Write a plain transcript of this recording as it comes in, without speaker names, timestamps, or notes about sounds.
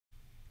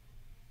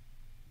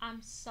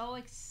I'm so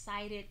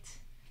excited.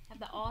 Have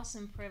the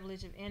awesome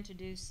privilege of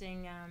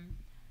introducing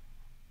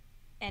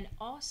an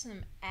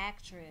awesome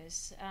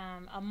actress,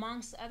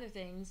 amongst other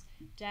things,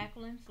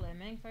 Jaqueline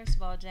Fleming. First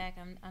of all, Jack,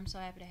 I'm so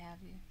happy to have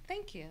you.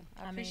 Thank you.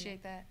 I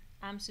appreciate that.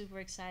 I'm super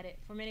excited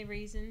for many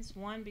reasons.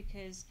 One,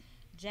 because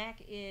Jack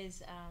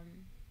is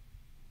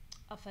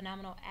a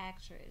phenomenal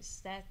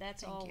actress. That's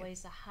Thank you.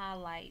 always a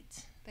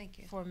highlight Thank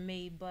you. for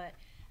me. But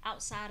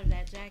outside of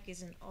that, Jack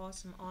is an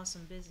awesome,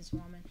 awesome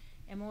businesswoman.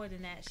 And more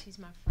than that, she's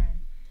my friend.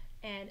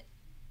 And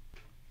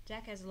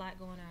Jack has a lot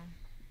going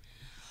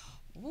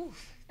on.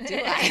 Oof.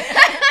 Do I?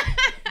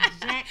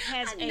 Jack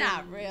has a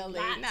not really,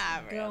 lot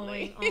not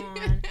really. going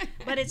on,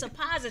 but it's a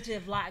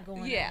positive lot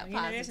going Yeah, on. You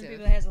know, there's some positive.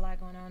 people that has a lot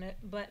going on,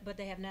 but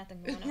they have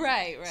nothing going on.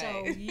 Right.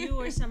 So you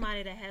are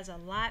somebody that has a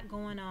lot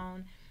going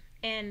on,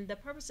 and the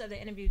purpose of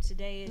the interview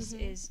today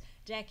is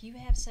Jack. You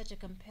have such a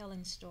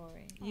compelling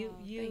story.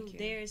 Thank you.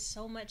 There is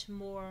so much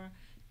more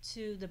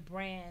to the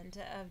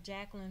brand of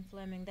Jaqueline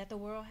Fleming that the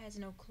world has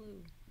no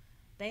clue.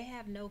 They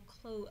have no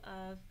clue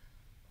of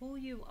who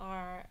you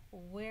are,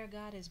 where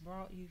God has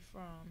brought you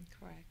from,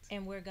 Correct.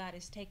 and where God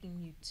is taking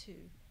you to.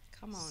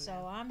 Come on. So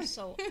now. I'm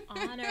so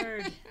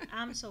honored.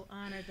 I'm so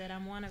honored that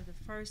I'm one of the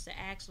first to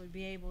actually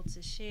be able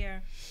to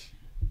share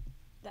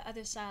the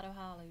other side of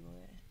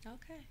Hollywood.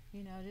 Okay.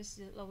 You know,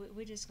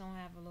 we're just gonna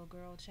have a little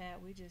girl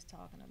chat. We just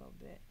talking a little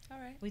bit. All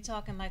right. We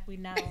talking like we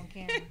not on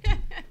camera.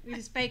 We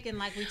just faking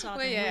like we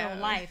talking real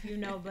life, you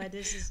know. But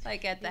this is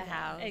like at the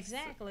house.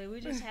 Exactly. We're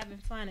just having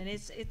fun, and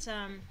it's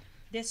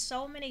there's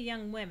so many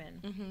young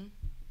women. Mm-hmm.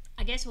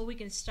 I guess where we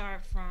can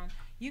start from,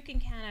 you can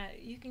kind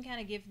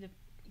of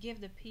give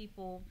the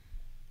people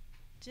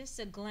just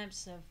a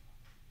glimpse of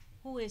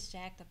who is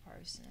Jack the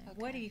person. Okay.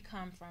 Where do you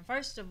come from?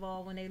 First of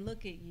all, when they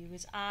look at you,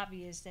 it's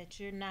obvious that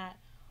you're not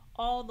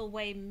all the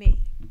way me.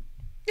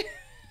 Yes,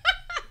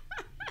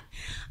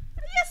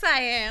 I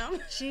am.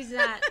 She's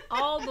not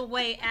all the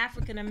way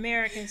African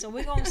American, so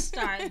we're gonna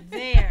start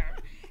there,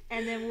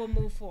 and then we'll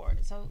move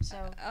forward. So.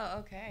 Oh,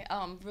 okay.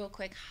 Real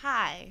quick.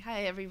 Hi,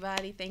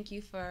 everybody. Thank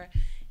you for,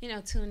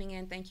 tuning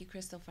in. Thank you,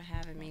 Crystal, for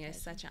having me.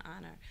 It's such an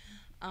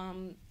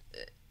honor.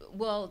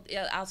 Well,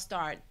 I'll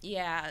start.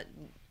 Yeah,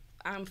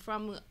 I'm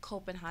from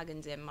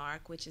Copenhagen,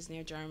 Denmark, which is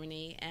near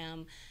Germany.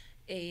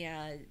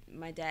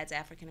 My dad's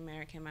African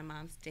American, my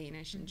mom's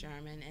Danish and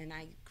German, and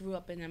I grew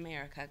up in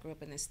America. I grew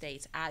up in the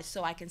States.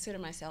 So I consider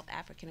myself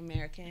African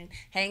American.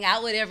 Hang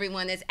out with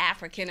everyone that's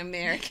African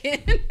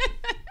American.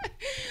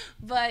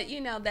 But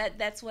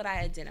that's what I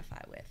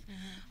identify with.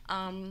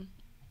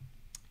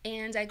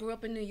 And I grew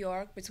up in New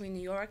York, between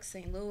New York,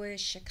 St. Louis,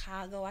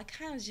 Chicago. I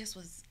kind of just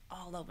was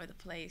all over the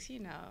place. You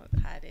know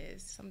how it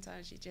is.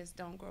 Sometimes you just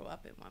don't grow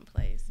up in one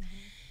place.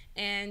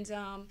 And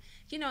and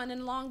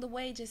then along the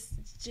way, just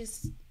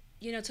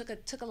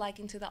took a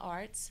liking to the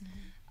arts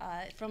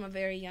from a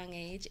very young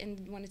age,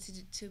 and wanted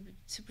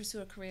to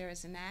pursue a career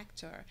as an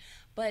actor.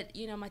 But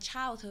my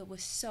childhood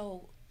was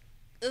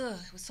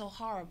it was so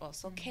horrible,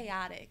 so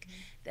chaotic,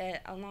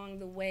 that along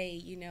the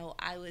way,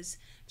 I was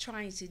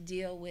trying to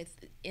deal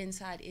with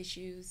inside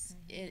issues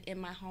in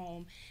my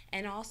home,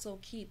 and also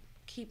keep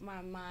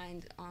my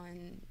mind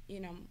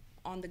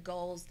on the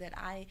goals that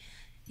I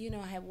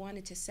had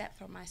wanted to set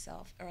for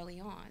myself early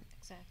on.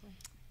 Exactly.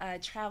 I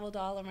traveled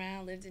all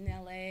around, lived in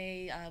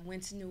LA,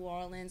 went to New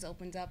Orleans,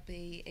 opened up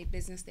a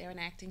business there, an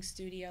acting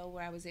studio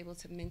where I was able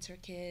to mentor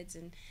kids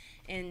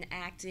in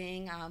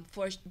acting.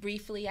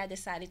 Briefly, I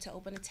decided to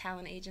open a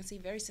talent agency,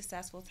 very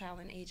successful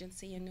talent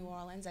agency in New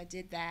Orleans. I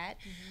did that.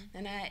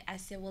 Then I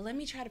said, well, let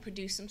me try to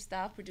produce some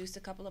stuff, produced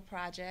a couple of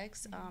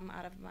projects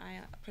out of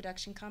my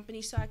production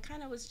company. So I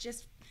kind of was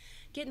just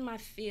getting my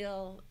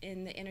feel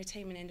in the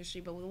entertainment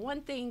industry. But one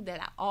thing that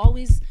I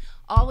always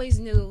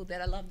knew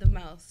that I loved the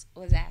most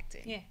was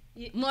acting.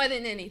 Yeah. More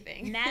than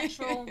anything.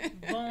 Natural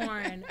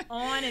born,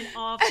 on and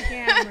off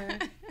camera.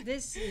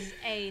 This is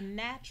a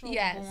natural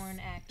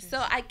born actress.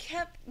 So I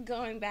kept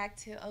going back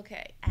to,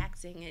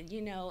 acting, and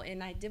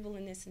and I dibble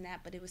in this and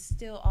that, but it was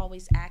still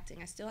always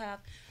acting. I still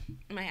have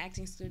my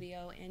acting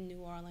studio in New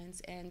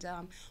Orleans, and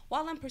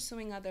while I'm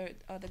pursuing other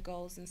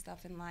goals and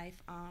stuff in life,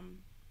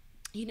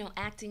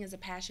 acting is a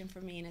passion for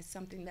me, and it's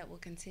something that will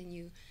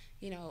continue,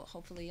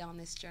 hopefully on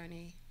this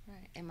journey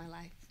in my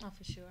life. Oh,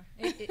 for sure.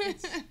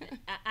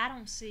 I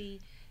don't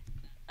see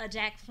a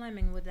Jack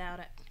Fleming without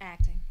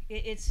acting.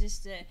 It's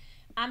just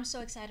I'm so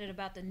excited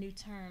about the new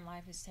turn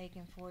life is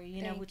taking for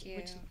you.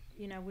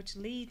 Which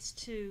leads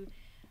to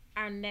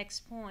our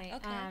next point.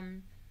 Okay.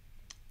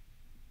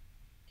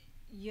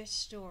 Your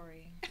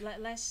story.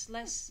 Let's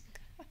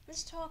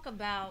talk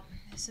about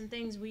some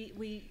things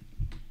we.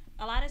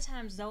 A lot of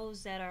times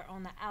those that are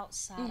on the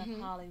outside of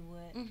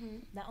Hollywood,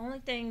 the only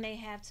thing they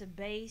have to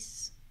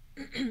base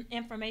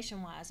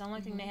information-wise, the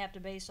only thing they have to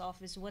base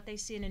off is what they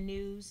see in the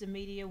news, the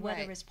media,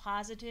 whether it's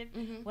positive,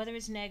 whether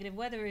it's negative,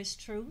 whether it's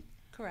truth,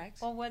 correct,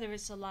 or whether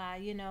it's a lie.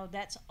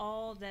 That's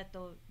all that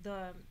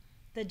the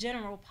the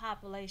general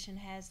population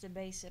has to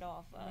base it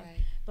off of. Right.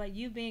 But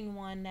you being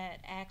one that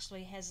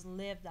actually has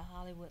lived the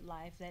Hollywood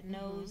life, that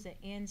knows the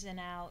ins and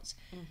outs,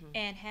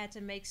 and had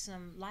to make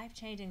some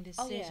life-changing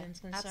decisions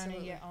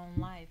concerning your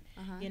own life.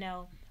 You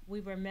know,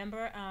 we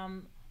remember,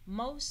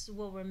 most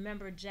will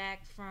remember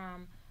Jack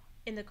from,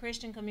 in the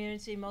Christian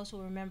community, most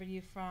will remember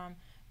you from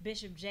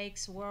Bishop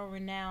Jake's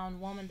world-renowned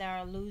Woman That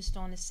Are Loosed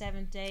on the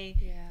Seventh Day,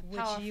 which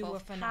powerful, you were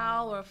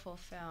phenomenal. Powerful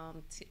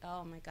film.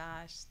 Oh my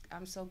gosh,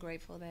 I'm so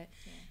grateful that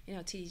you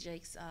know T.D.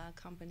 Jake's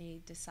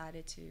company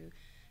decided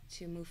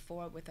to move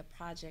forward with a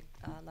project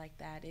like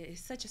that.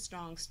 It's such a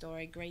strong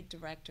story. Great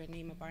director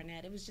Nima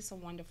Barnett. It was just a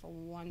wonderful,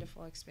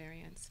 wonderful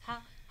experience.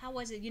 How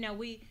was it? You know,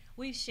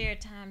 we've shared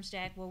times,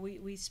 Jack, where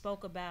we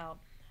spoke about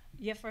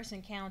your first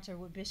encounter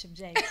with Bishop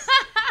Jakes.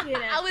 You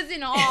know? I was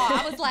in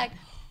awe. I was like,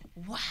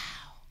 wow.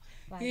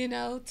 Like, you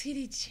know,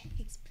 T.D.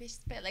 Jakes,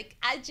 Bishop, like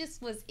I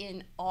just was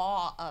in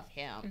awe of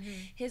him.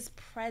 His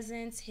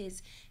presence,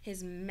 his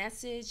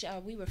message.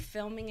 We were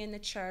filming in the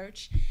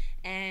church,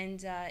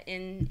 and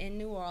in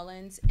New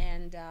Orleans,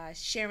 and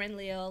Sharon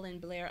Leal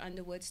and Blair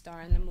Underwood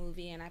star in the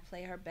movie, and I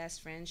play her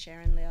best friend,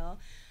 Sharon Leal,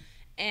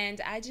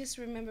 and I just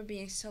remember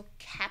being so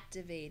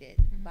captivated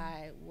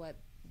by what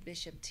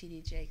Bishop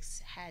T.D. Jakes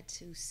had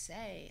to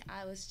say.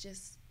 I was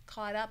just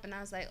caught up, and I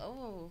was like,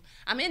 oh,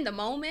 I'm in the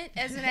moment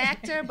as an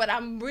actor, but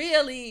I'm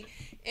really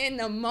in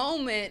the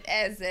moment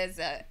as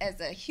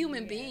a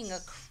human being, a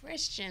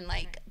Christian.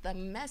 Like the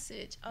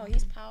message,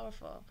 he's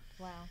powerful.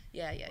 Wow.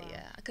 Yeah.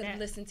 I could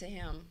listen to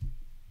him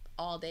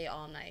all day,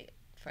 all night,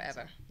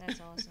 forever. That's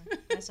awesome.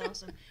 That's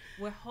awesome.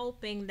 We're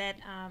hoping that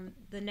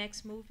the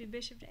next movie,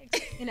 Bishop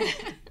Jakes, you know,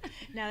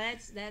 now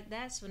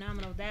that's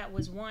phenomenal. That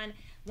was one.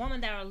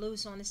 Woman That Are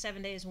Loose on the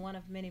 7th Day is one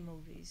of many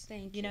movies.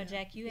 Thank you. You know,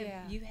 Jack, you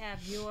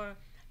have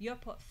your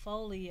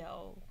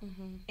portfolio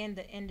in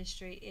the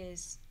industry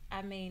is,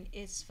 I mean,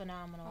 it's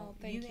phenomenal.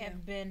 You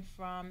have been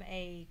from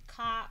a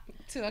cop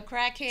to a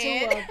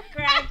crackhead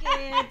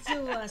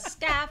to a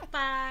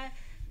sci-fi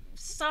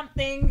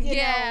something, you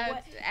know,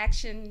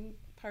 action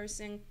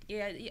person.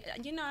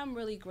 You know, I'm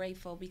really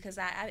grateful because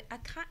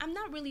I'm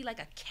not really like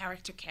a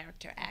character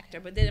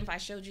actor, but then if I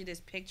showed you this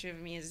picture of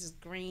me as this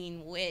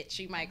green witch,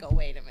 you might go,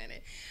 wait a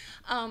minute.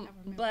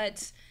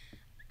 But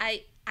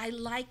I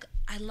like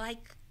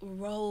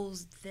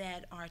roles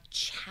that are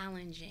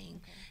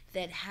challenging,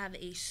 that have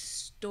a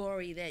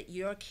story, that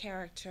your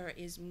character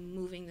is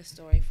moving the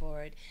story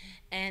forward.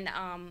 And,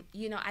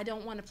 you know, I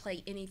don't want to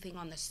play anything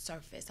on the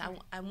surface.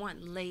 I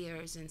want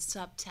layers and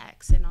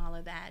subtext and all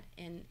of that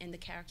in the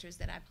characters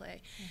that I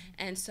play.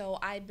 And so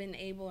I've been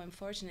able and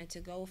fortunate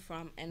to go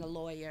from a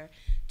lawyer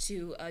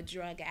to a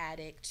drug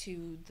addict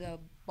to the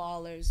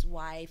baller's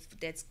wife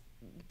that's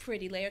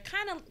pretty layer,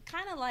 kind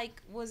of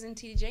like was in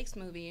T.D. Jake's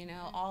movie, you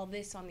know, all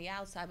this on the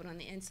outside, but on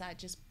the inside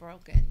just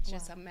broken,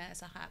 just a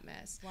mess, a hot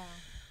mess.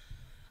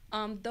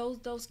 Wow.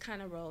 Those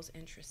kind of roles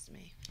interest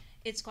me.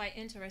 It's quite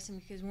interesting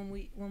because when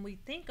we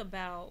think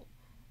about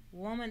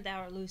Woman That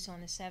Are Loose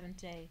on the 7th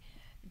Day,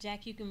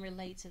 Jack, you can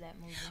relate to that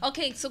movie.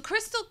 Okay, so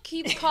Crystal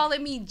keeps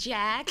calling me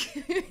Jack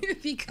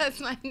because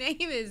my name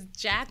is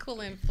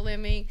Jaqueline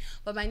Fleming,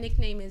 but my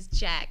nickname is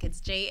Jack. It's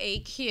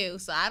J-A-Q.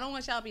 So I don't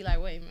want y'all to be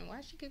like, wait a minute,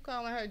 why she keep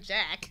calling her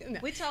Jack? No,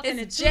 we're talking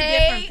to two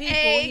different people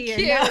here.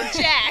 No,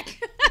 Jack.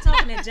 We're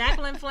talking to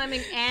Jaqueline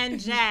Fleming and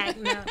Jack.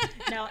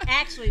 No,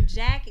 actually,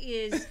 Jack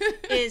is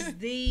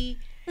the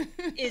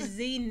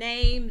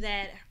name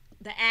that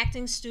the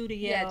acting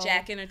studio. Yeah,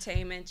 Jack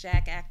Entertainment,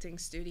 Jack Acting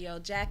Studio.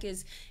 Jack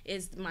is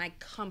my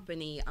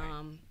company.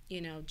 You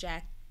know,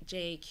 Jack,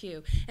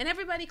 J-A-Q. And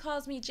everybody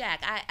calls me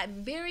Jack. I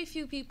very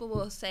few people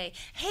will say,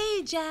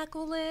 "Hey,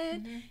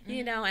 Jaqueline,"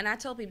 you know. And I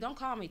told people, don't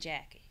call me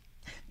Jackie.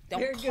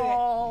 Don't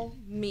call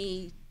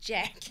me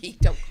Jackie.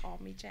 Don't call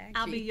me Jackie.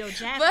 I'll be your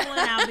Jacqueline.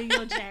 I'll be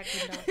your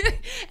Jacqueline.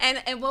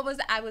 And what was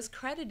I was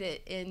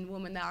credited in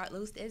Woman That Are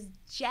Loose as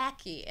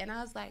Jackie, and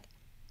I was like,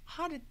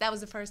 that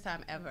was the first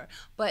time ever,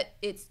 but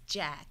it's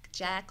Jack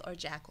or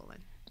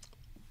Jaqueline.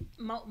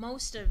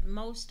 Most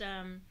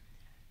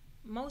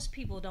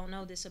people don't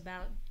know this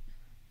about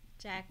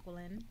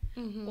Jaqueline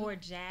or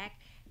Jack.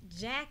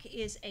 Jack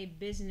is a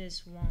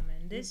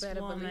businesswoman. This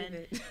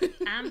woman,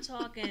 I'm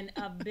talking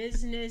a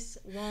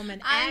businesswoman.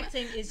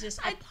 Acting is just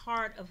a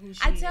part of who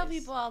she is. I tell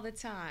people all the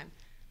time,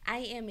 I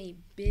am a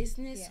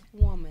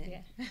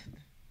businesswoman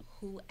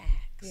who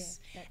acts.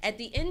 At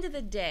the end of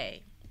the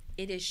day,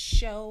 it is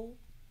show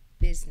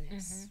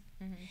business.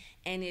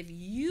 And if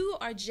you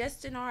are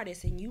just an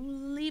artist and you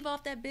leave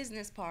off that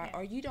business part,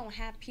 or you don't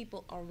have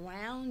people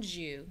around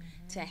you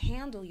to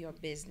handle your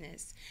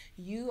business,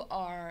 you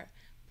are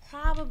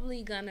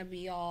probably gonna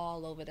be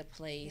all over the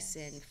place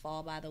and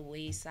fall by the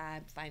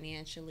wayside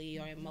financially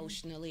or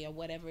emotionally or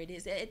whatever it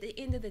is. At the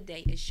end of the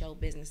day, it's show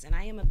business, and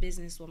I am a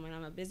businesswoman.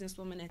 I'm a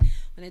businesswoman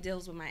when it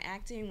deals with my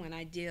acting, when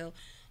I deal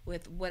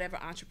with whatever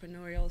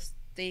entrepreneurial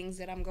things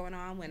that I'm going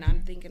on, when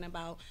I'm thinking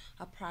about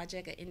a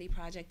project, an indie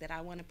project that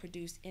I want to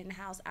produce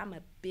in-house. I'm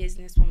a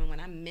businesswoman. When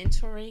I'm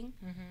mentoring,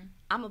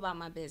 I'm about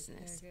my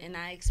business. And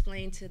I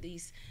explain to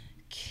these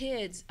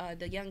kids,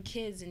 the young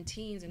kids and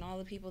teens and all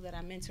the people that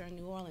I mentor in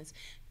New Orleans,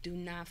 do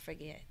not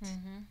forget.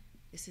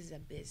 This is a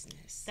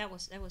business. That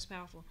was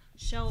powerful.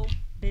 Show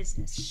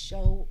business.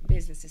 Show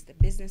business. It's the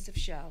business of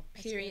show.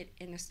 Period.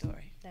 In the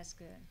story. That's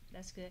good.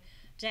 That's good.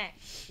 Jack,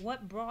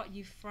 what brought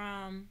you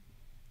from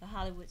the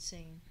Hollywood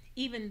scene?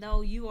 Even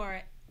though you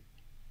are,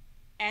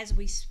 as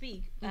we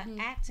speak, an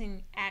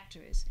acting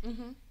actress,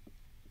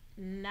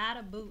 not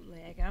a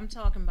bootleg. I'm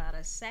talking about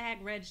a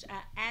SAG registered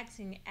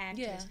acting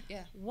actress.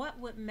 Yeah. What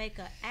would make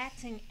an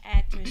acting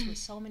actress with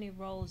so many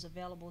roles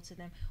available to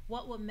them?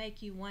 What would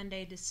make you one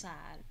day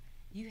decide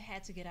you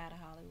had to get out of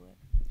Hollywood?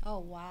 Oh,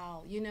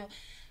 wow. You know,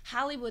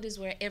 Hollywood is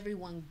where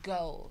everyone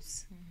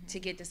goes to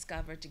get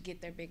discovered, to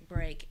get their big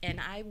break. And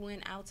I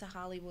went out to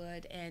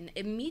Hollywood and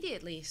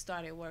immediately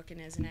started working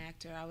as an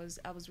actor. I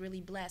was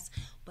really blessed,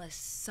 but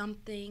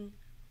something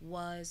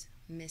was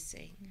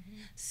missing.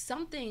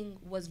 Something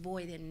was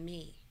void in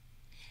me.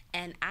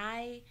 And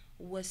I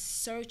was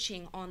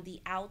searching on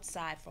the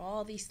outside for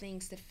all these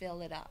things to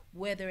fill it up,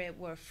 whether it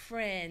were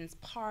friends,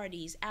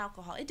 parties,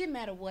 alcohol. It didn't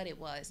matter what it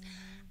was.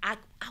 I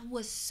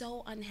was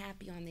so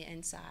unhappy on the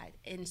inside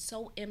and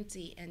so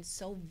empty and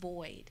so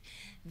void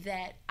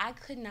that I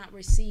could not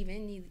receive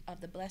any of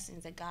the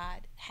blessings that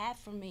God had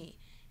for me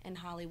in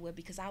Hollywood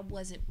because I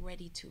wasn't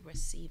ready to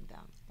receive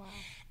them. Wow.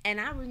 And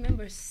I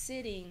remember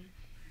sitting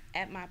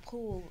at my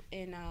pool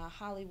in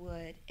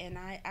Hollywood, and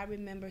I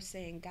remember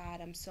saying, God,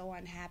 I'm so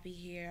unhappy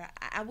here.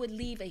 I would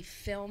leave a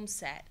film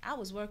set. I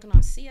was working on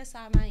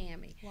CSI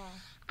Miami. Wow.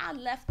 I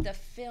left the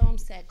film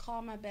set,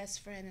 called my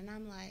best friend, and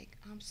I'm like,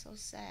 I'm so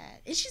sad.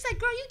 And she's like,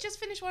 girl, you just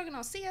finished working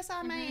on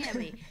CSI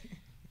Miami.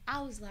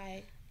 I was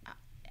like,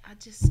 I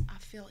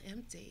feel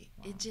empty.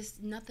 Wow. It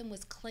just, nothing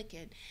was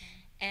clicking.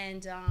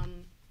 And,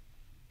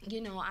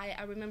 you know,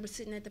 I remember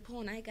sitting at the pool,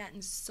 and I had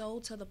gotten so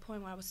to the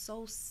point where I was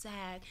so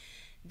sad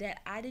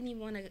that I didn't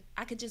even want to,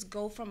 I could just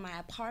go from my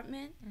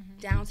apartment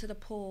down to the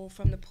pool,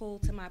 from the pool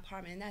to my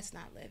apartment, and that's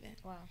not living.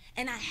 Wow.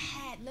 And I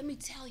had, let me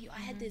tell you,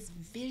 I had this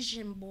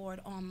vision board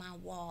on my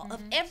wall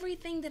of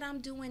everything that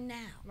I'm doing now.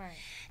 Right.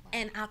 Wow.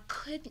 And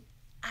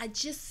I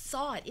just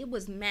saw it. It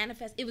was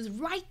manifest. It was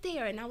right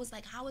there. And I was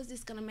like, how is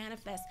this going to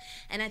manifest?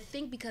 And I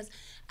think because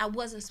I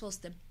wasn't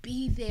supposed to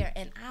be there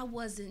and I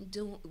wasn't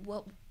doing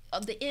what,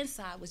 the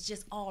inside was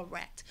just all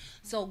wrecked.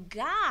 So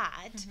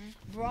God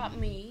brought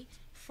me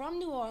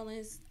from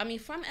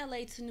from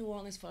LA to New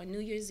Orleans for a New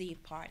Year's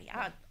Eve party.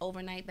 I had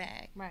overnight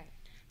bag. Right.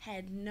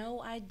 Had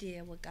no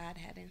idea what God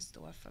had in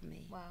store for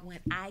me when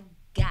I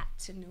got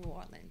to New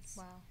Orleans.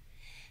 Wow.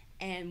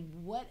 And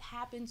what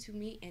happened to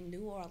me in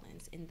New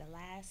Orleans in the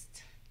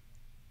last,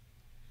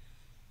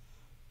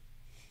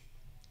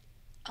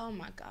 oh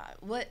my God,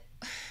 what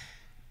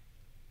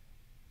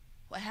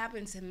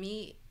happened to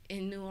me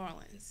in New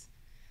Orleans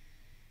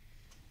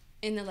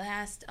in the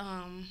last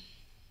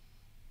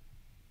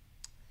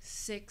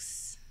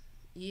 6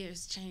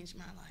 years changed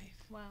my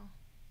life. Wow.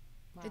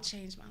 It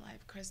changed my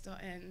life, Crystal,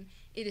 and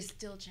it is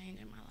still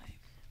changing my life.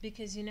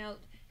 Because, you know,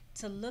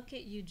 to look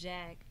at you,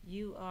 Jack,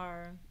 you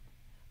are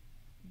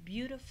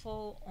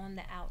beautiful on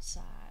the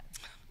outside.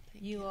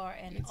 You are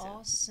an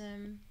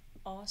awesome,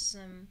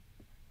 awesome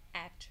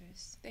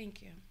actress.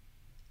 Thank you.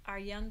 Our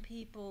young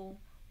people,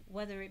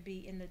 whether it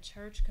be in the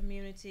church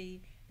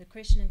community, the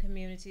Christian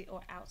community,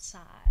 or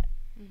outside,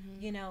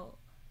 you know,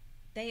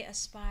 they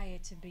aspire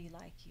to be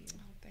like you.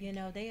 You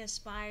know, they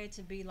aspire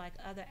to be like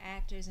other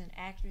actors and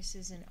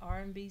actresses and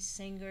R&B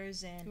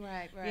singers and,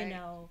 you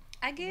know,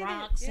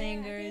 rock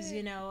singers.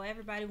 You know,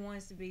 everybody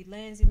wants to be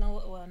Lindsay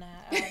Lohan. Well, nah,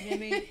 I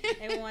mean,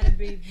 they want to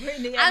be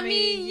Britney. I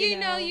mean, you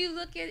know, you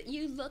look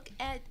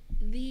at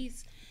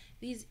these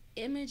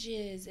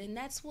images, and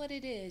that's what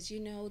it is. You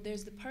know,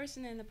 there's the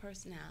person and the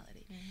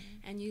personality,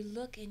 and you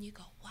look and you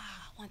go, wow,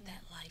 I want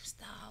that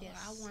lifestyle, or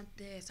I want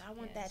this, I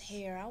want that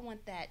hair, I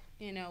want that,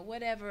 you know,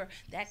 whatever,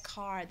 that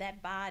car,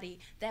 that body,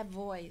 that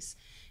voice.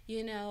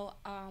 You know,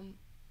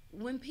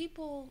 when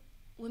people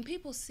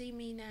see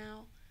me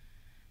now,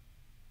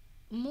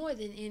 more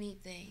than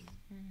anything,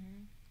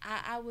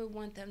 I would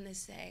want them to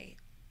say,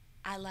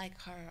 I like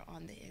her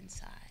on the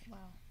inside. Wow.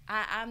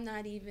 I'm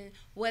not even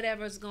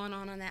whatever's going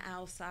on the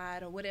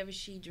outside or whatever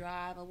she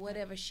drive or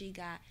whatever she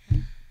got.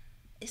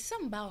 It's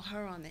something about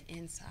her on the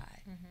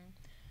inside.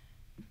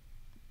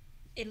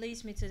 It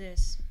leads me to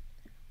this.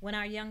 When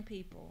our young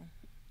people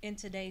in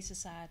today's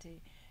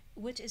society,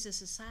 which is a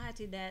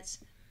society that's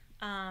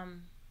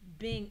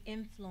being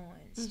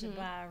influenced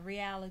by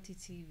reality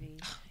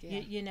TV,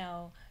 you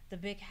know, the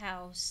big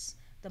house,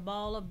 the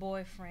baller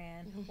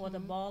boyfriend or the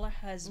baller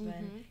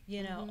husband,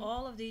 you know,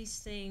 all of these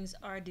things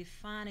are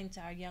defining to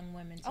our young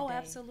women today. Oh,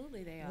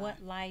 absolutely they are.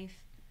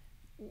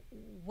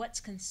 What's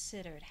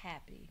considered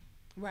happy.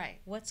 Right.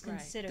 What's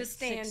considered the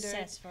standard,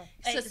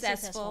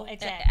 successful.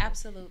 Exactly.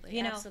 Absolutely.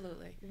 You know,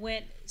 absolutely.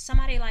 When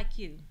somebody like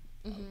you,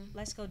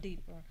 let's go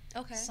deeper.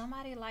 Okay.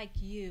 Somebody like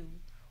you,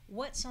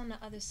 what's on the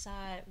other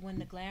side when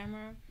the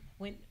glamour,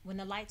 when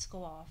the lights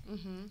go off,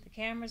 the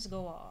cameras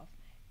go off,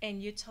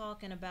 and you're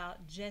talking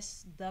about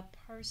just the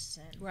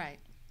person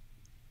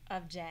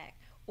of Jack,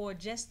 or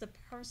just the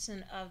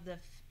person of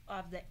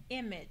of the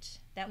image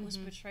that was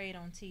portrayed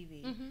on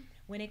TV.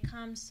 When it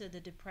comes to the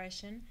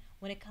depression,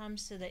 when it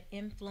comes to the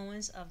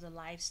influence of the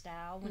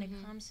lifestyle, when it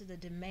comes to the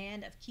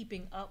demand of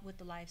keeping up with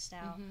the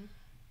lifestyle,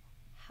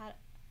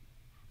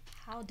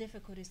 how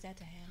difficult is that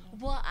to handle?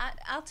 Well,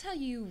 I'll tell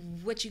you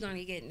what you're going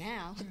to get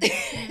now.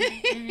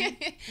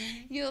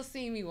 You'll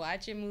see me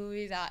watching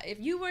movies. If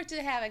you were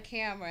to have a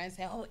camera and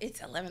say, oh,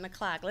 it's 11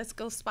 o'clock, let's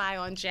go spy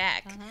on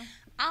Jack,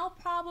 I'll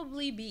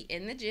probably be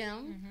in the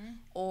gym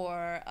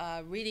or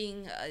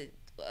reading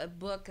a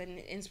book, an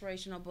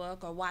inspirational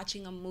book, or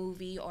watching a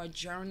movie, or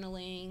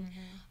journaling,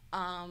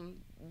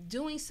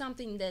 doing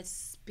something that's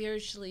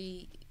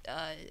spiritually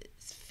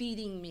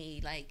feeding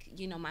me, like,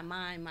 you know, my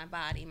mind, my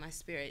body, my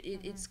spirit.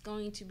 It's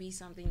going to be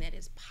something that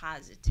is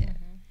positive.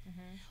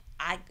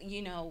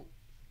 You know,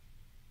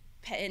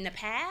 in the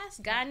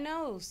past, God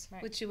knows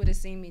what you would have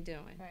seen me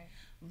doing.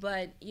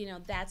 But, you know,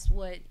 that's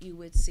what you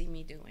would see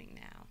me doing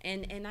now.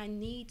 And I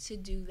need to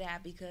do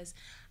that because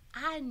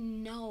I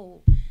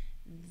know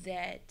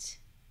that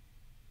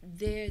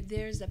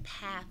there's a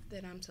path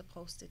that I'm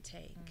supposed to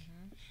take.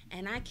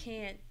 And I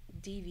can't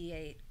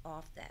deviate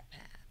off that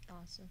path.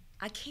 Awesome.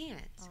 I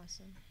can't.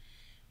 Awesome.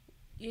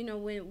 You know,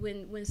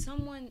 when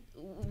someone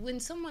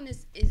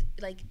is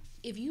like,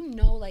 if you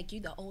know, like,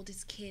 you're the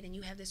oldest kid and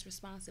you have this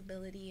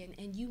responsibility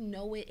and you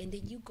know it, and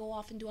then you go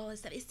off and do all this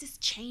stuff, it's this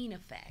chain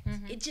effect.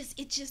 It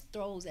just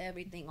throws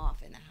everything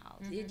off in the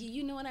house.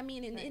 You know what I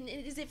mean? And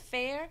is it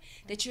fair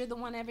that you're the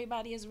one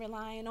everybody is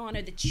relying on,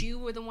 or that you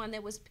were the one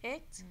that was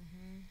picked?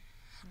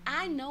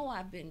 I know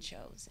I've been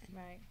chosen.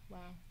 Right. Wow.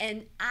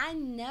 And I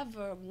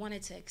never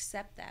wanted to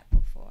accept that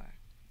before.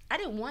 I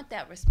didn't want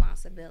that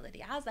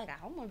responsibility. I was like,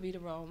 I want to be the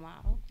role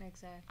model.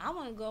 Exactly. I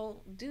want to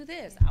go do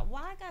this.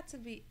 Why I got to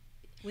be?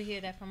 We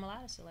hear that from a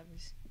lot of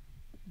celebrities.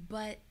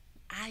 But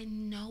I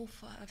know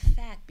for a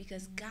fact,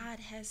 because God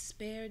has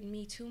spared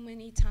me too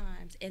many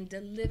times and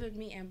delivered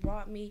me and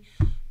brought me,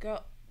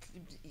 girl.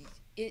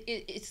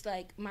 It's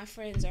like my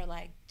friends are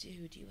like,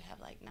 dude, you have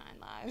like 9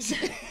 lives.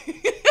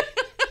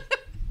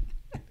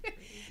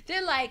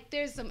 They're like,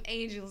 there's some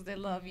angels that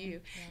love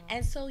you.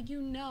 And so,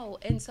 you know,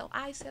 and so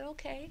I said,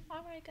 okay,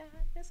 all right, God,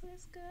 this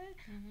is good.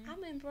 I'm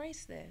going to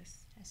embrace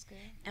this. That's good.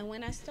 And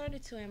when I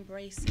started to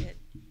embrace it,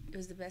 it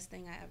was the best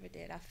thing I ever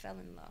did. I fell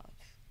in love.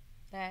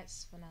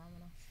 That's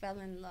phenomenal. Fell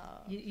in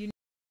love.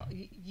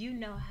 You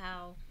know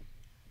how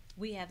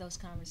we have those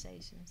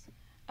conversations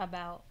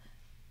about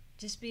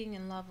just being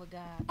in love with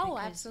God. Oh,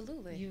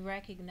 absolutely. You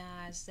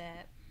recognize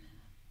that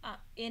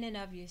in and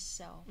of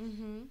yourself,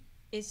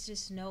 it's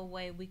just no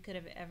way we could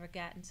have ever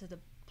gotten to the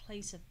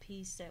place of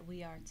peace that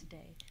we are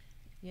today,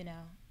 you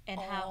know.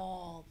 And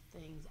all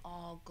things,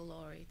 all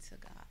glory to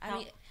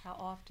God. How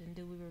often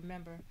do we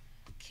remember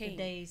the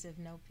days of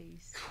no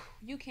peace?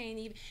 You can't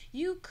even,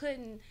 you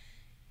couldn't,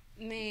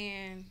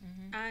 man.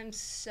 I'm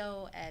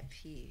so at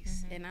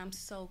peace, and I'm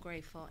so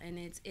grateful, and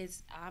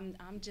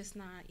I'm just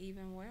not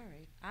even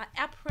worried.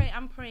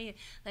 I'm praying,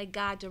 like,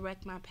 God,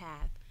 direct my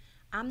path.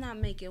 I'm not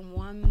making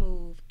one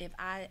move if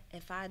I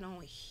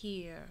don't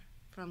hear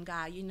from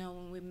God. You know,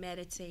 when we're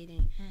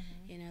meditating,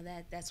 you know,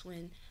 that's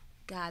when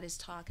God is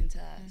talking to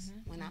us.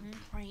 When I'm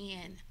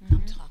praying,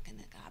 I'm talking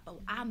to God. But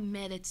I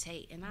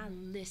meditate and I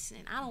listen.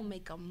 I don't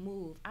make a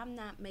move. I'm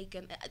not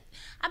making.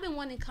 I've been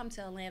wanting to come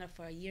to Atlanta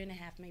for 1.5 years,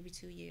 maybe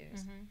 2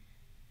 years.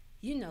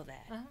 You know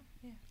that.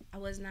 Yeah. I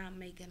was not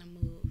making a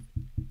move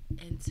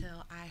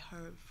until I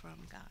heard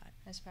from God.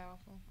 That's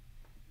powerful.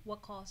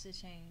 What caused the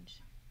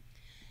change?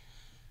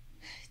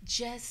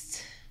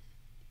 Just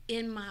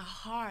in my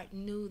heart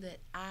knew that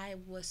I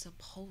was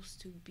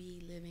supposed to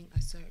be living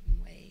a certain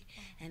way,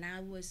 and I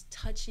was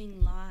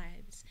touching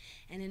lives.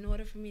 And in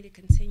order for me to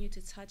continue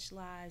to touch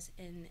lives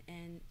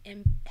and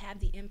have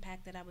the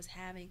impact that I was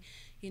having,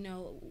 you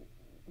know,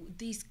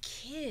 these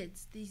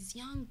kids, these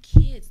young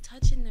kids,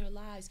 touching their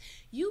lives,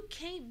 you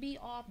can't be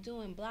off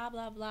doing blah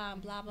blah blah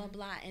and blah blah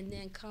blah and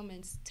then come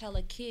and tell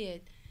a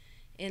kid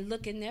and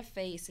look in their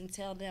face and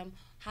tell them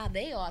how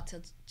they ought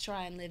to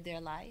try and live their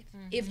life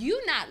if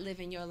you're not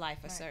living your life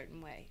a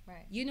certain way.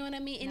 You know what I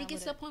mean? And it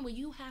gets to a point where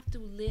you have to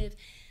live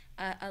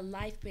a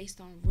life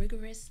based on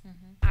rigorous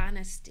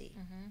honesty.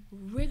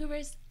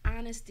 Rigorous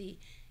honesty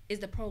is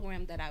the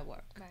program that I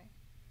work.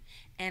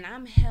 And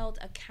I'm held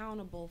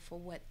accountable for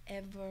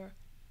whatever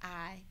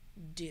I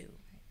do.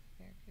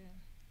 Very good.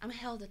 I'm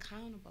held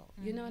accountable.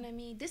 You know what I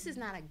mean? This is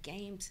not a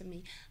game to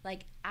me.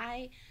 Like,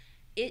 I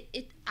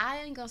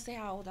ain't gonna say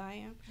how old I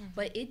am,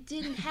 but it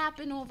didn't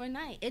happen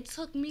overnight. It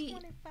took me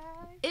 25.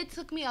 It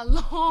took me a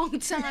long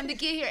time to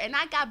get here, and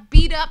I got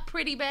beat up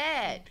pretty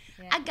bad.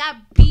 I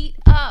got beat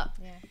up.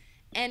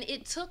 And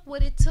it took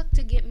what it took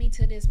to get me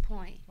to this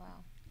point. Wow.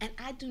 And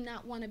I do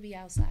not want to be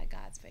outside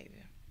God's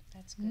favor.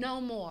 That's good.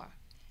 No more.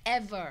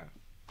 Ever.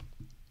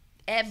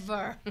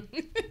 Ever.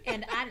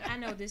 And I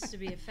know this to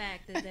be a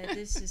fact, that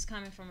this is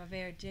coming from a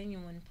very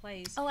genuine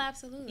place. Oh,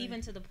 absolutely. Even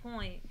to the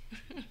point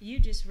you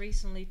just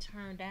recently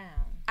turned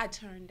down. I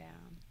turned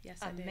down. Yes,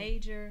 I did. A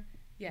major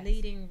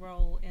leading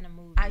role in a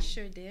movie. I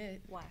sure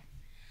did. Why?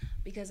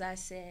 Because I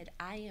said,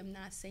 I am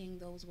not saying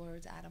those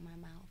words out of my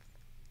mouth.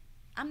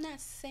 I'm not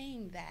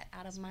saying that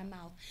out of my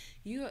mouth.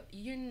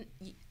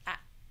 I,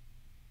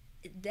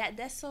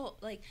 that's so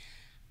like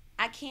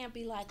I can't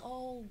be like,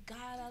 oh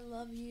God, I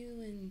love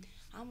you, and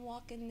I'm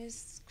walking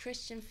this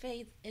Christian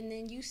faith, and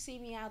then you see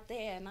me out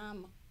there, and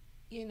I'm,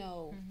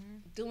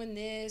 doing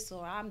this,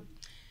 or I'm,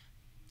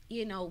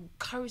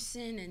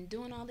 cursing and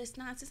doing all this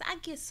nonsense. I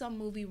get some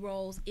movie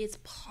roles. It's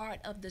part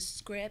of the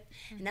script,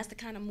 and that's the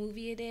kind of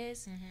movie it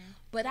is.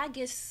 But I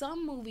get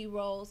some movie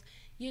roles,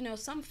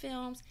 some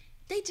films,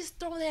 they just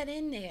throw that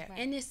in there. Right.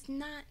 And it's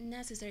not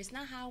necessary. It's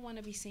not how I want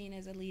to be seen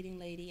as a leading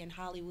lady in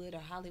Hollywood or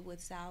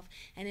Hollywood South.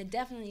 And it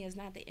definitely is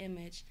not the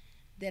image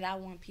that I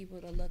want people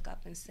to look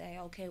up and say,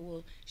 okay,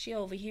 well, she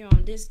over here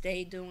on this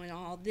day doing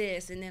all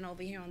this, and then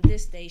over here on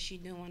this day she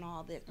doing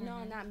all this.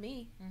 No, not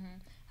me.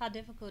 How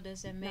difficult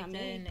does it make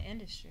that in the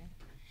industry?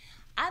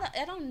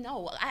 I don't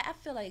know. I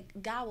feel like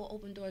God will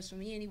open doors for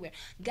me anywhere.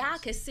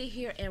 God could sit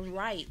here and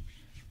write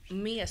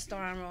me a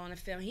starring role in a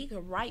film. He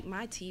could write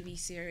my TV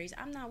series.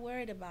 I'm not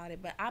worried about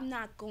it, but I'm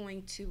not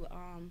going to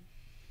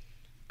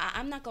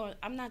I'm not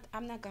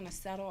gonna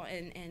settle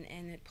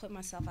and put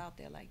myself out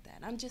there like that.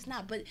 I'm just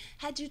not. But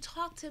had you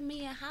talked to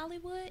me in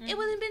Hollywood, it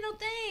wouldn't have been no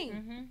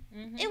thing.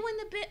 It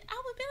wouldn't have been.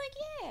 I would be like,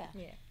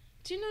 yeah.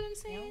 Do you know what I'm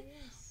saying? Oh,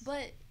 yes.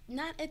 But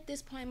not at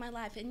this point in my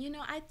life. And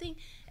I think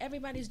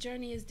everybody's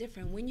journey is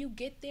different. When you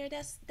get there,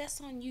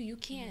 that's on you. You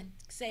can't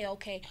say,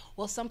 okay,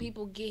 well, some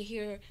people get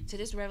here to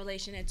this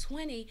revelation at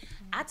 20.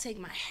 I take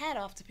my hat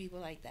off to people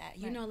like that.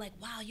 You know, like,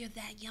 wow, you're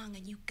that young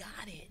and you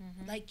got it.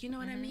 Like, you know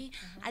what I mean?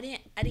 I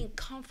didn't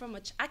come from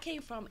I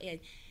came from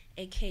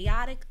a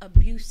chaotic,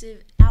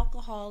 abusive,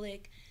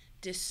 alcoholic,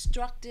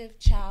 destructive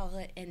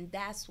childhood, and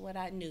that's what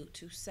I knew,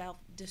 to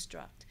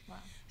self-destruct. Wow.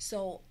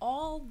 So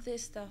all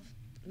this stuff,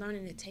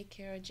 learning to take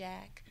care of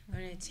Jack,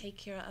 learning to take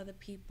care of other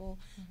people,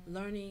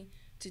 learning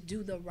to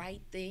do the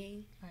right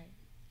thing,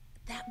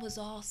 that was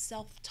all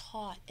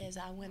self-taught as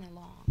I went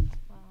along.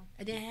 Wow.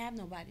 I didn't have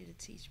nobody to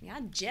teach me.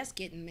 I'm just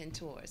getting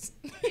mentors.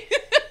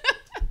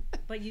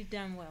 But you've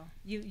done well.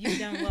 You've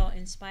done well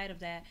in spite of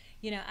that.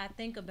 I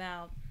think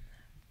about,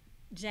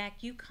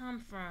 Jack, you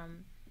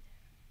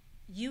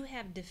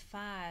have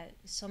defied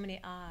so many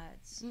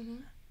odds.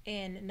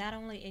 And not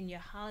only in your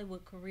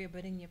Hollywood career,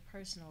 but in your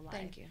personal life.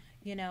 Thank you.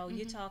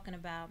 You're talking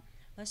about,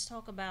 let's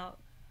talk about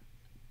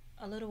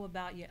a little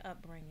about your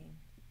upbringing.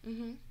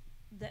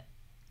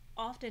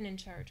 Often in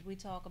church, we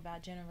talk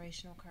about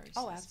generational curses.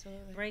 Oh,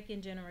 absolutely.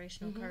 Breaking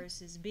generational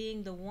curses,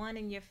 being the one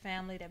in your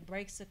family that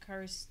breaks a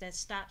curse, that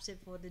stops it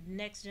for the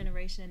next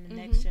generation and the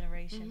next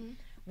generation.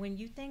 When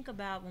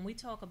we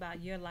talk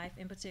about your life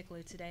in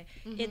particular today,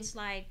 it's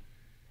like,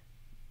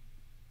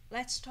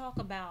 let's talk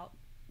about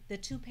the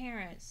two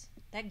parents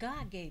that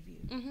God gave you.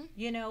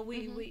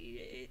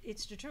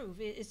 It's the truth.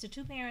 It's the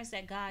two parents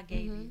that God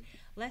gave you.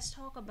 Let's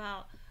talk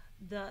about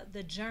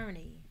the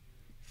journey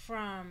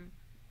from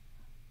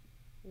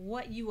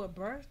what you were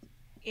birthed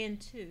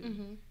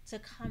into to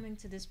coming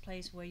to this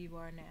place where you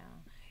are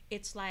now.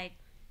 It's like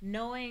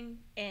knowing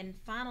and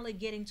finally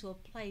getting to a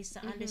place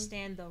to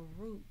understand the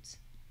root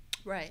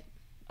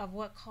of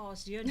what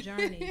caused your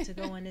journey to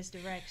go in this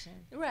direction.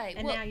 Right.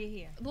 And now you're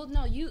here. Well,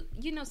 no, you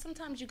know,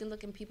 sometimes you can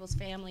look in people's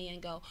family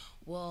and go,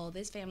 well,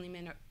 this family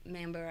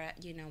member,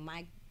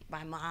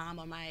 my mom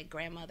or my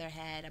grandmother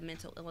had a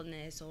mental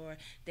illness, or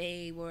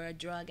they were a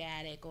drug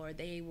addict, or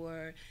they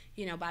were,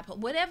 bipolar,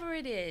 whatever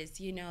it is,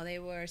 they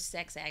were a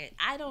sex addict.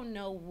 I don't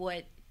know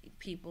what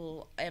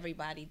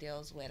everybody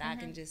deals with. I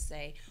can just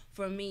say,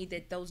 for me,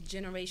 that those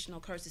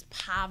generational curses,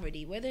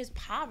 poverty, where there's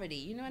poverty,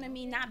 you know what I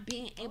mean? Not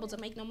being able to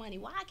make no money.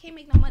 Why I can't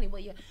make no money?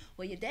 Well, your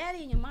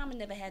daddy and your mama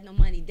never had no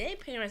money. Their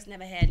parents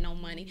never had no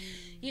money.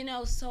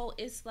 So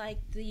it's like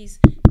these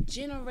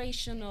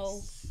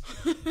generational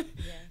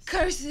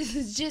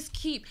curses just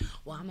keep,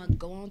 well, I'm going to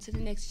go on to the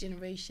next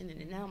generation,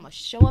 and then I'm going to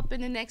show up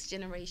in the next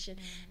generation.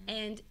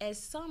 And at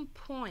some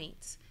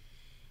point,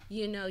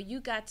 you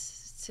got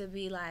to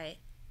be like,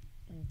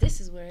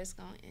 this is where it's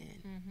going to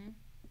end.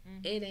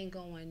 It ain't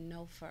going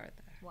no further.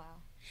 Wow.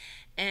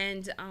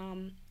 And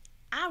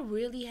I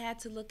really had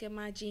to look at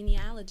my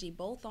genealogy,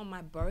 both on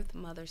my birth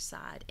mother's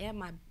side and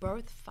my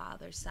birth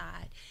father's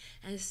side,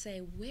 and say,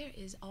 where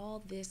is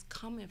all this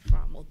coming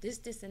from? Well, this,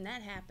 and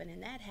that happened,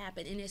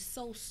 and it's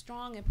so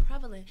strong and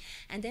prevalent.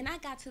 And then I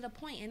got to the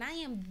point, and I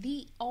am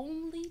the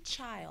only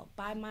child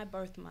by my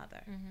birth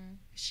mother.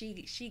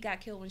 She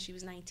got killed when she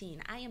was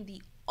 19. I am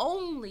the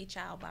only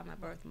child by my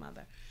birth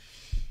mother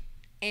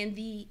and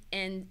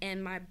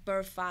my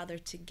birth father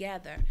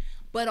together.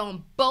 But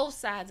on both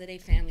sides of their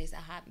family, it's a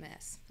hot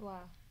mess.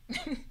 Wow.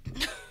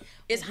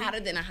 It's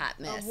hotter than a hot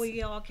mess.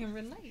 We all can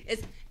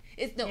relate.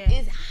 It's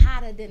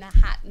hotter than a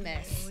hot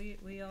mess. Yeah,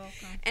 we all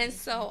come. And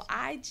so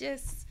I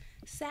just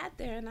sat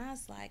there and I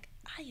was like,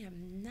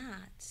 I'm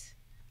not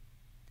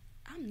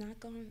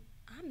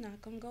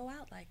gonna go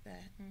out like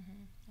that.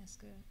 That's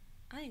good.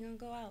 I ain't gonna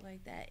go out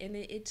like that. And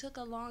it took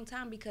a long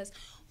time, because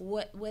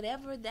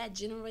whatever that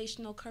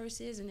generational curse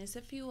is, and it's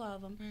a few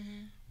of them,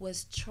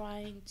 was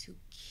trying to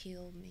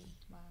kill me.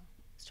 Wow.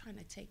 It's trying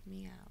to take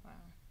me out. Wow.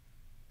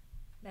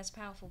 That's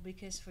powerful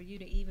because for you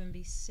to even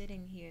be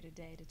sitting here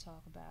today to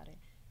talk about it,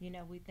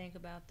 we think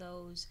about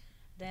those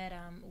that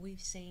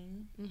we've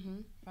seen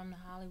from the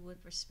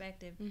Hollywood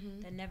perspective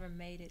that never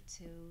made it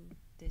to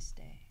this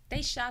day.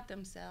 They shot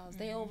themselves.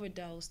 They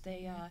overdosed.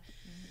 They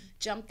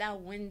jumped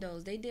out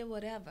windows. They did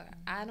whatever.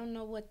 I don't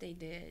know what they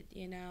did,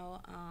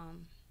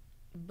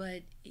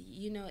 but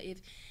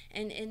if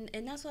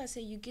and that's why I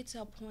say you get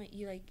to a point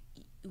you like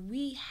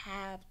we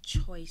have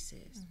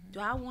choices. Do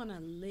I want to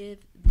live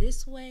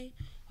this way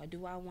or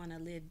do I want to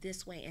live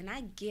this way? And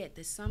I get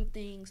that some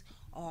things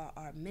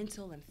are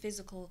mental and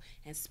physical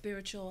and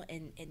spiritual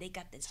and they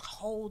got this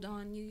hold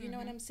on you, you know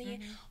what I'm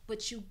saying?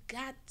 But you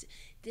got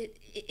that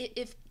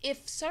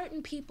if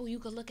certain people you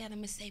could look at them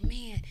and say,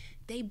 man,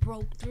 they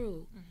broke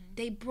through.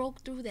 They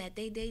broke through that.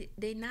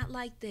 They not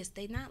like this.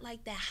 They not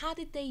like that. How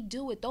did they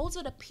do it? Those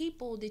are the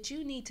people that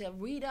you need to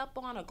read up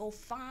on or go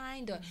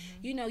find or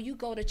you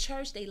go to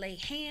church, they lay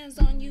hands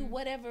on you,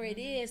 whatever it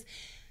is.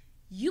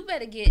 You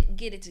better get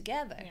it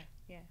together.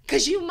 Yeah.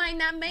 Because you might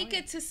not make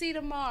it to see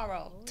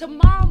tomorrow.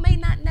 Tomorrow may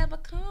not never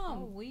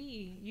come.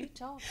 You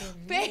talking.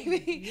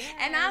 Baby. Yes.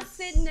 And I'm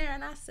sitting there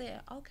and I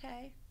said,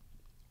 okay,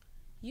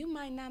 you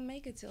might not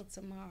make it till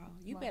tomorrow.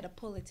 You better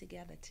pull it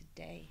together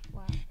today.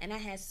 Wow. And I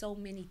had so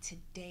many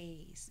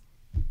todays.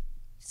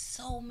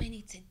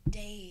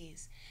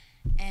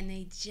 And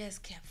they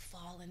just kept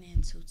falling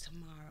into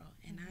tomorrow.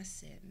 And I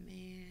said,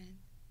 man,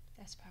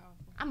 that's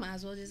powerful. I might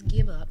as well just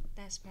give up.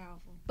 That's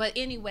powerful. But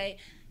anyway,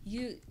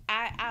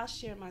 I'll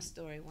share my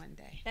story one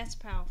day. That's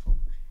powerful.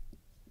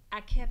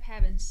 I kept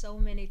having so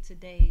many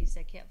todays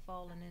that kept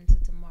falling into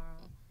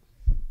tomorrow.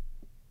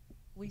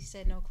 We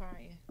said no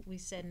crying. We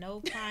said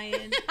no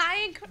crying.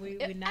 I ain't crying.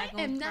 We're not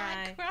gonna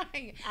cry. Not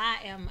crying. I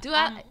am. Do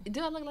I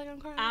look like I'm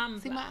crying?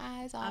 See my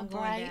eyes all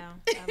bright.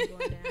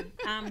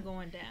 I'm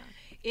going down.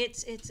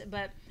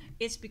 But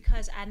it's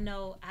because I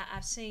know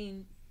I've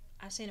seen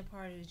a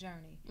part of the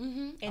journey,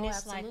 and it's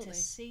absolutely. like to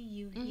see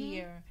you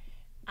here.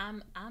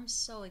 I'm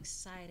so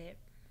excited.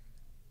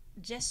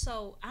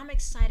 I'm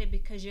excited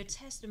because your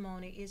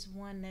testimony is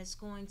one that's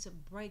going to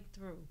break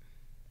through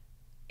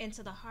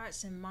into the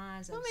hearts and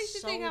minds of so many. What makes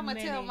you think I'm gonna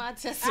tell my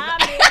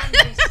testimony? I'm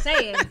just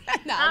saying.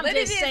 But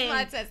it is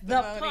my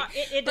testimony.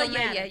 It don't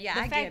matter. Yeah, the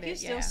I fact get it. You're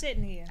still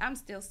sitting here.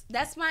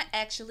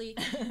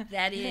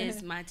 That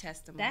is my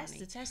testimony. That's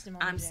the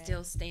testimony. I'm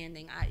still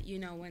standing.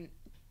 When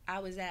I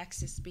was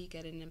asked to speak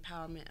at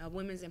a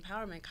women's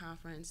empowerment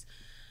conference,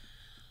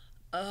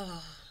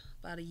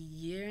 about a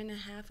year and a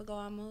half ago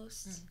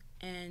almost,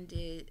 and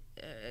it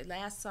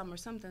last summer,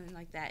 something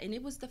like that, and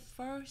it was the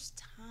first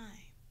time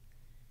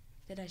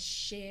that I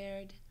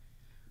shared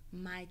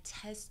my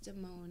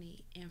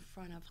testimony in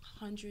front of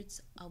hundreds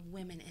of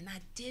women, and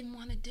I didn't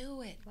want to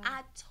do it. Wow.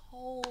 I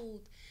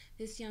told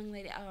this young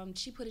lady,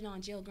 she put it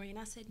on Jill Green.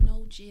 I said,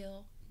 no,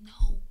 Jill,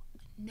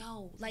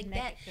 no, like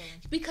that,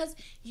 because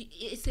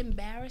it's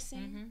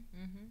embarrassing,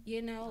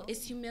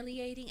 it's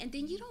humiliating, and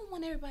then you don't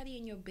want everybody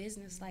in your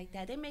business like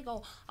that. They may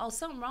go, oh,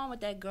 something wrong with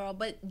that girl,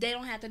 but they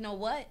don't have to know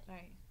what.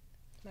 Right.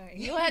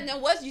 You don't have to know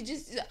what. You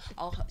just,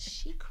 oh,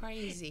 she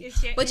crazy,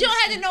 but you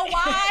don't have to know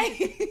why.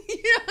 You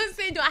know what I'm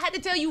saying? Do I have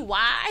to tell you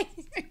why?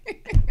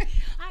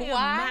 I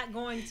am not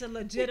going to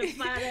legitimate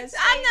that.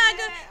 I'm not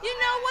gonna. You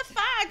know what?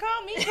 Fine,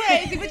 call me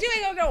crazy, but you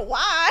ain't gonna know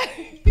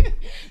why.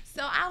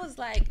 So I was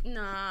like,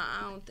 nah,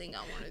 I don't think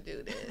I want to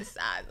do this.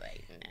 I was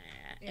like, nah.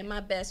 Yeah. And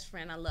my best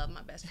friend, I love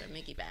my best friend,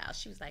 Mickey Val.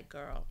 She was like,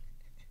 girl.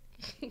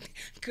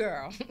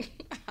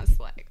 I was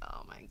like,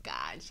 oh my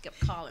God. And she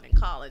kept calling,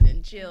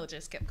 and Jill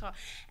just kept calling.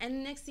 And the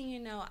next thing you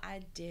know,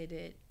 I did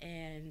it,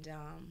 and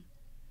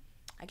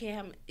I can't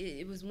have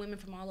it was women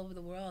from all over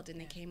the world,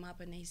 and they came up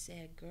and they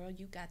said, girl,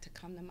 you got to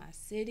come to my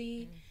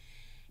city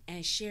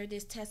and share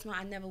this testimony.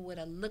 I never would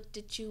have looked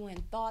at you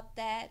and thought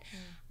that.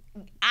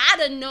 I'd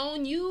have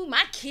known you.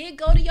 My kid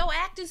go to your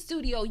acting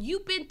studio.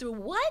 You've been through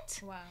what?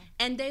 Wow.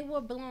 And they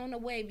were blown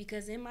away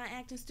because in my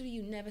acting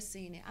studio, you never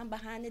seen it. I'm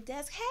behind the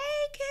desk.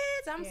 Hey,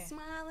 kids. I'm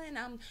smiling.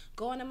 I'm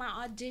going to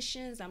my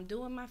auditions. I'm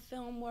doing my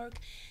film work.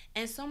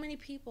 And so many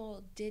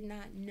people did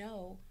not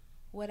know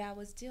what I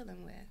was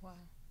dealing with. Wow.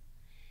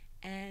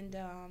 And,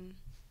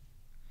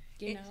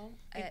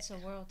 it's a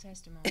world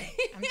testimony.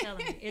 I'm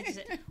telling you,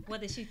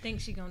 whether she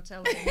thinks she's gonna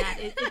tell it or not,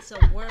 it's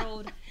a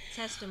world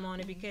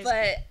testimony because.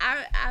 But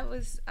I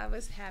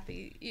was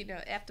happy,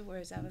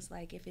 afterwards. I was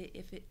like,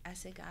 I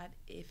said, God,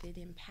 if it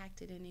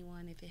impacted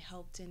anyone, if it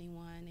helped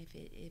anyone, if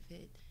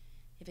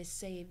it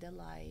saved a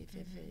life,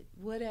 if it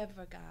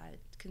whatever, God,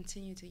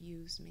 continue to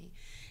use me.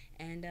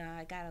 And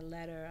I got a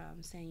letter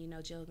saying,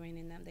 Jill Green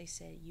and them, they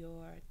said,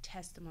 your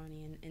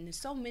testimony, and there's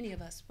so many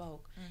of us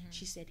spoke.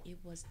 She said it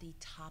was the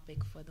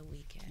topic for the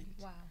weekend.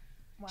 Wow.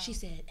 She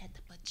said at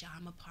the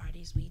pajama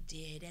parties we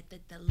did, at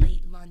the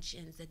late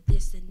luncheons, at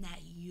this and that,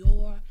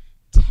 your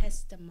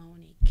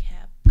testimony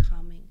kept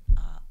coming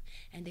up.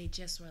 And they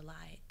just were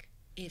like,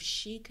 if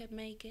she could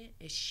make it,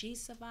 if she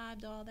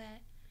survived all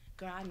that,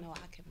 girl, I know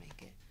I can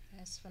make it.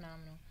 That's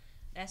phenomenal.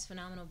 That's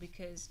phenomenal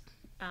because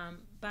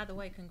By the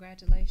way,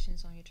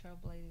 congratulations on your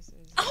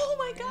Trailblazers. Oh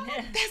my God,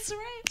 that's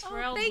right.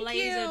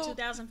 Trailblazer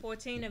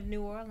 2014 of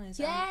New Orleans.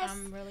 Yes.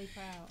 I'm really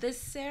proud. The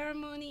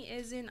ceremony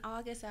is in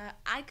August.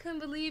 I couldn't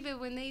believe it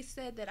when they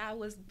said that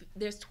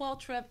there's 12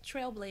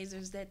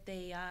 Trailblazers that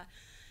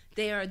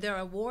they're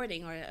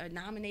awarding or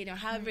nominating or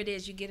however it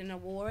is you get an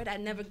award. I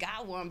never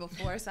got one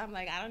before, so I'm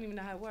like, I don't even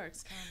know how it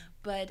works.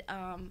 But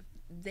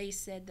they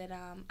said that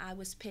I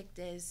was picked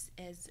as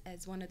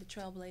one of the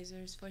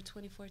Trailblazers for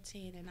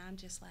 2014, and I'm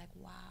just like,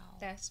 wow.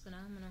 That's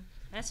phenomenal.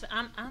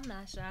 I'm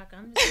not shocked.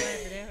 I'm just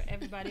glad that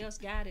everybody else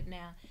got it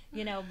now.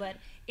 But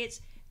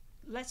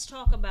let's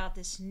talk about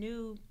this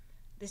new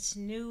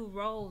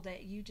role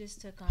that you just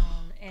took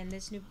on, and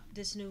this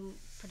new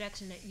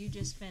production that you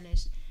just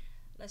finished.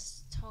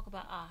 Let's talk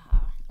about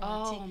AHA.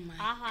 Oh my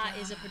AHA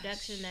gosh. is a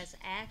production that's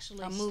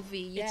actually a movie.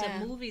 Yeah. It's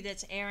a movie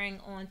that's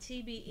airing on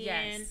TBN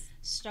Yes.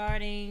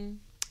 starting.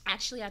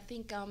 Actually, I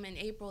think in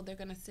April they're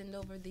gonna send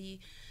over the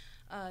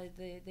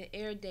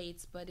air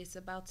dates, but it's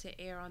about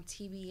to air on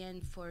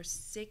TBN for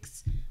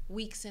 6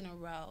 weeks in a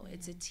row.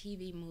 It's a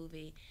TV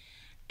movie,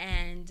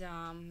 and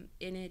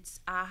it's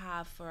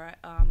AHA for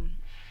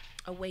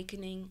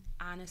awakening,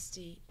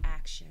 honesty,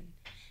 action,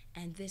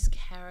 and this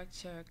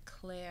character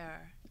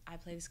Claire. I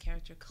play this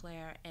character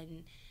Claire,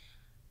 and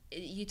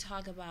you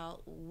talk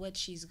about what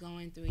she's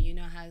going through. You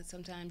know how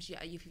sometimes you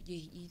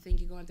think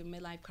you're going through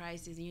midlife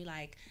crisis, and you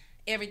like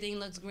everything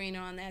looks greener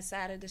on that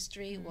side of the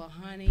street. Well,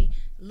 honey,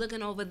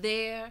 looking over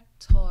there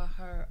tore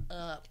her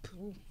up.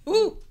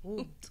 Tore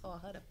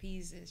her to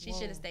pieces. She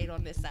should have stayed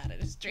on this side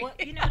of the street. Well,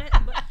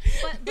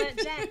 but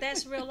Jack,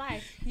 that's real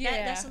life.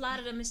 Yeah. That's a lot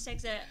of the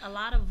mistakes that a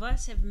lot of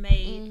us have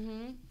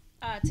made.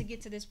 To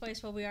get to this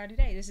place where we are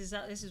today. This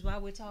is why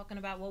we're talking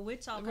about what we're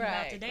talking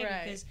about today,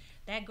 because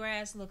that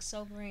grass looks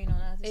so green on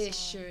the other side. It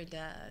sure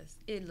does.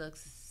 It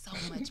looks so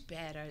much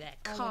better.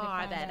 That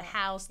car, that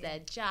house,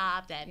 that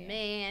job, that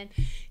man,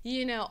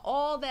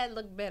 all that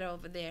looked better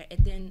over there.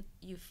 And then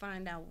you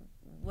find out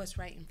what's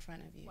right in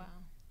front of you. Wow.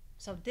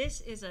 So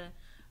this is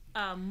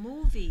a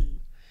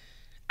movie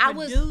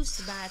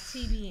produced by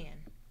TBN.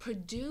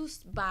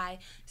 Produced by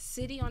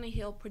City on a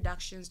Hill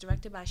Productions,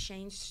 directed by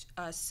Shane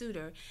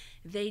Suter.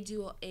 They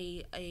do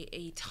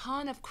a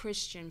ton of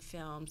Christian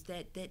films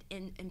that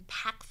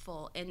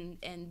impactful,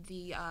 and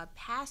the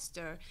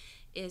pastor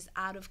is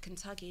out of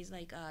Kentucky. He's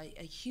like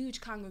a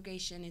huge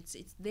congregation. It's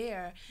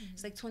there.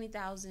 It's like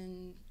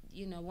 20,000.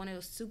 One of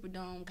those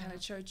Superdome kind of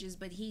churches,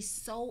 but he's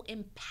so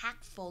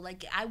impactful.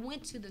 Like, I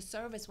went to the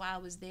service while I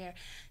was there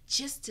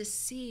just to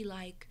see,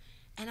 like.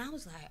 And I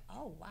was like,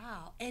 oh,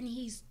 wow. And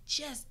he's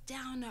just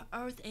down to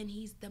earth, and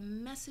the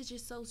message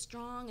is so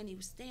strong, and he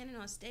was standing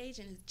on stage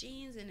in his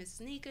jeans and his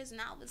sneakers,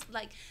 and I was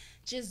like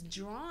just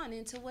drawn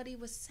into what he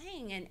was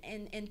saying,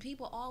 and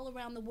people all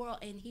around the world,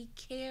 and he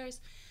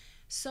cares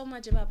so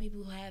much about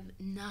people who have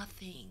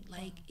nothing.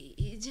 Like,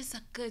 it's just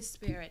a good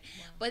spirit.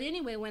 Wow. But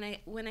anyway,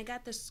 when I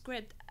got the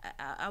script,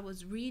 I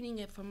was reading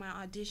it for my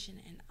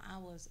audition, and I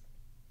was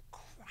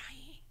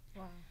crying.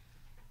 Wow.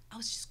 I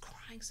was just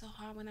crying so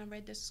hard when I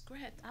read the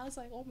script. I was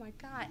like, oh my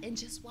God. And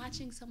just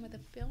watching some of the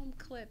film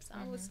clips,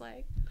 I was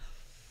like,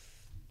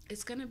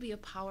 it's going to be a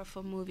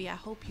powerful movie. I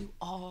hope you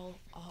all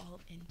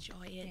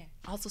enjoy it. Yeah.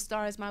 Also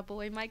stars my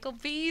boy, Michael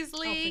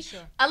Beasley. Oh, for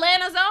sure.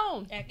 Atlanta's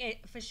own.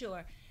 For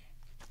sure.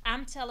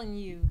 I'm telling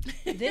you,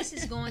 this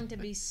is going to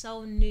be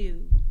so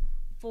new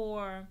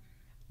for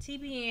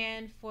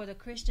TBN, for the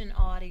Christian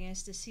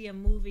audience, to see a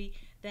movie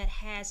that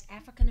has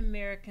African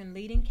American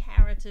leading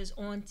characters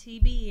on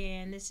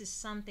TBN. This is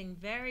something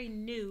very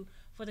new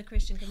for the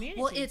Christian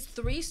community. Well, it's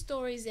 3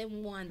 stories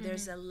in one.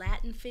 There's a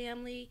Latin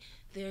family,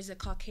 there's a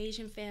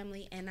Caucasian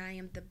family, and I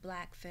am the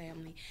Black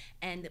family.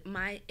 And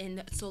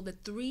so the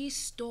 3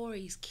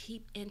 stories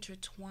keep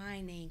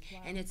intertwining.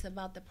 Wow. And it's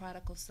about the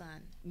prodigal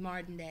son,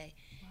 modern day.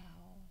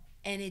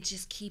 And it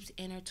just keeps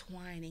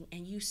intertwining,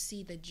 and you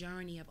see the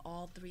journey of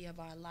all 3 of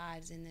our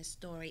lives in this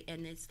story,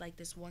 and it's like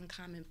this one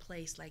common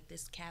place, like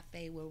this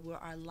cafe where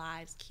our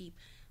lives keep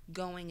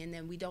going, and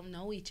then we don't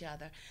know each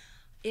other.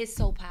 It's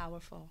so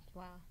powerful.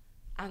 Wow.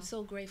 I'm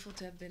so grateful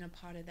to have been a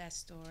part of that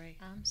story.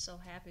 I'm so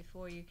happy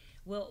for you.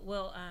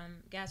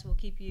 Guys, we'll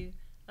keep you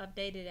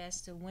updated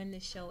as to when the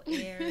show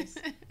airs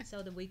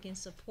so that we can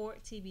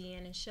support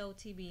TBN and show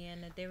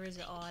TBN that there is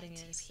an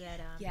audience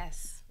that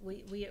yes,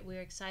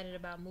 we're excited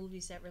about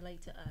movies that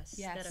relate to us,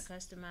 yes, that are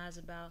customized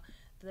about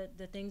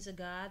the things of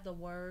God, the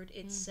Word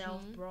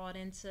itself brought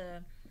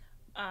into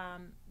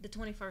the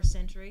 21st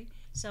century.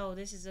 So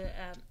this is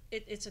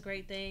it's a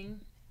great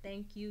thing.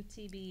 Thank you,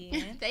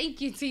 TBN. Thank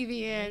you,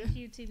 TBN. Thank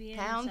you, TBN.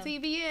 Pound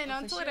TBN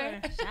on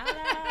Twitter. Sure. Shout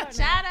out.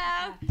 Shout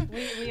out.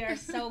 We are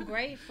so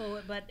grateful.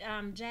 But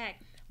Jack,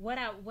 what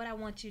I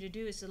want you to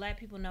do is to let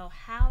people know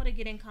how to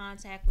get in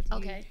contact with you.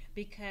 Okay.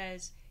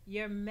 Because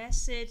your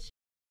message,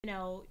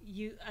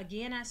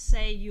 I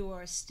say you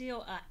are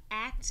still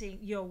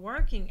you're a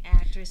working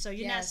actress. So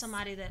you're not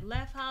somebody that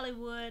left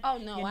Hollywood. Oh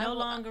no, you're no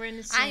longer in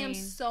the scene. I am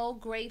so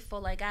grateful.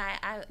 Like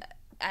I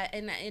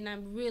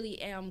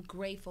really am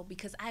grateful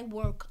because I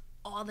work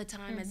all the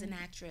time as an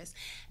actress.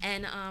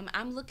 And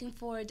I'm looking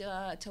forward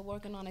to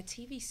working on a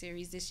TV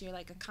series this year,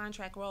 like a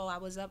contract role. I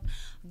was up,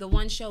 the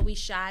one show we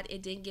shot,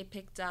 it didn't get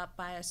picked up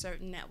by a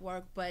certain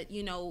network, but,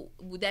 you know,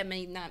 that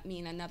may not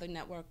mean another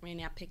network may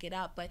not pick it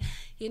up. But,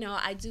 you know,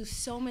 I do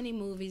so many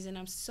movies, and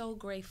I'm so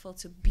grateful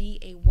to be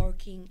a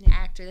working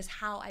actor. That's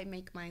how I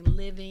make my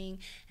living,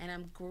 and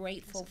I'm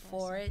grateful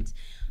for it.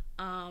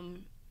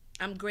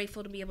 I'm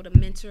grateful to be able to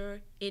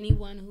mentor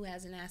anyone who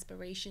has an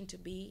aspiration to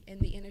be in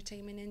the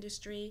entertainment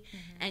industry.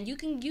 And you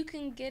can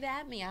get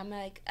at me. I'm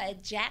like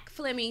Jack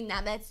Fleming.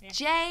 Now that's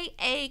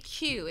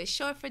J-A-Q. It's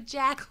short for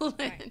Jaqueline.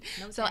 Right.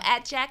 So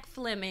at Jack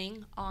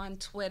Fleming on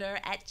Twitter,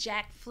 at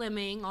Jack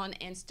Fleming on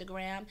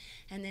Instagram,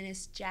 and then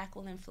it's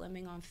Jaqueline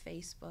Fleming on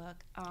Facebook.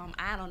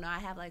 I don't know. I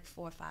have like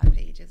 4 or 5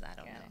 pages. I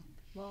don't know.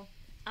 Well,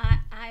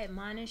 I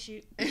admonish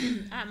you.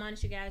 I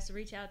admonish you guys to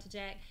reach out to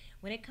Jack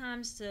when it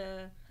comes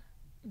to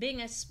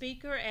being a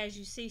speaker. As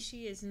you see,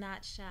 she is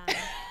not shy.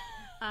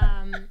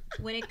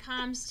 When it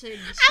comes to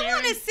sharing, I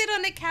want to sit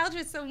on the couch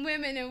with some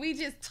women and we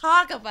just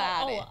talk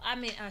about it. I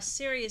mean, a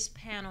serious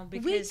panel,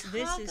 because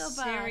this is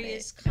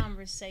serious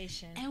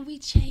conversation. And we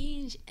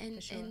change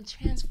and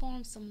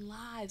transform some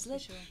lives.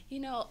 You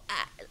know,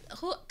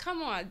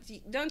 come on.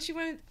 Don't you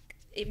want to?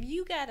 If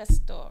you got a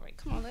story,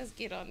 come on, let's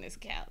get on this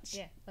couch.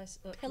 Yeah, let's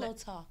pillow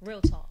talk.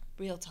 Real talk.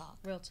 Real talk.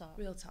 Real talk.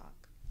 Real talk.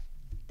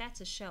 That's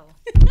a show.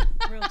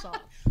 Real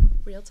talk.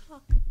 Real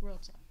talk. Real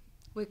talk.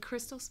 With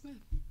Crystal Smith.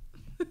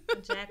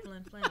 And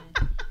Jaqueline Fleming.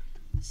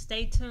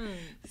 Stay tuned.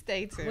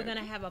 Stay tuned. We're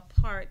gonna have a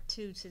part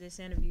 2 to this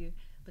interview,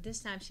 but this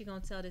time she gonna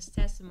tell this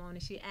testimony.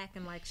 She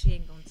acting like she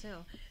ain't gonna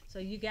tell. So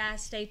you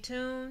guys stay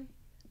tuned.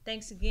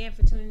 Thanks again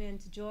for tuning in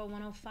to Joy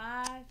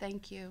 105.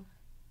 Thank you.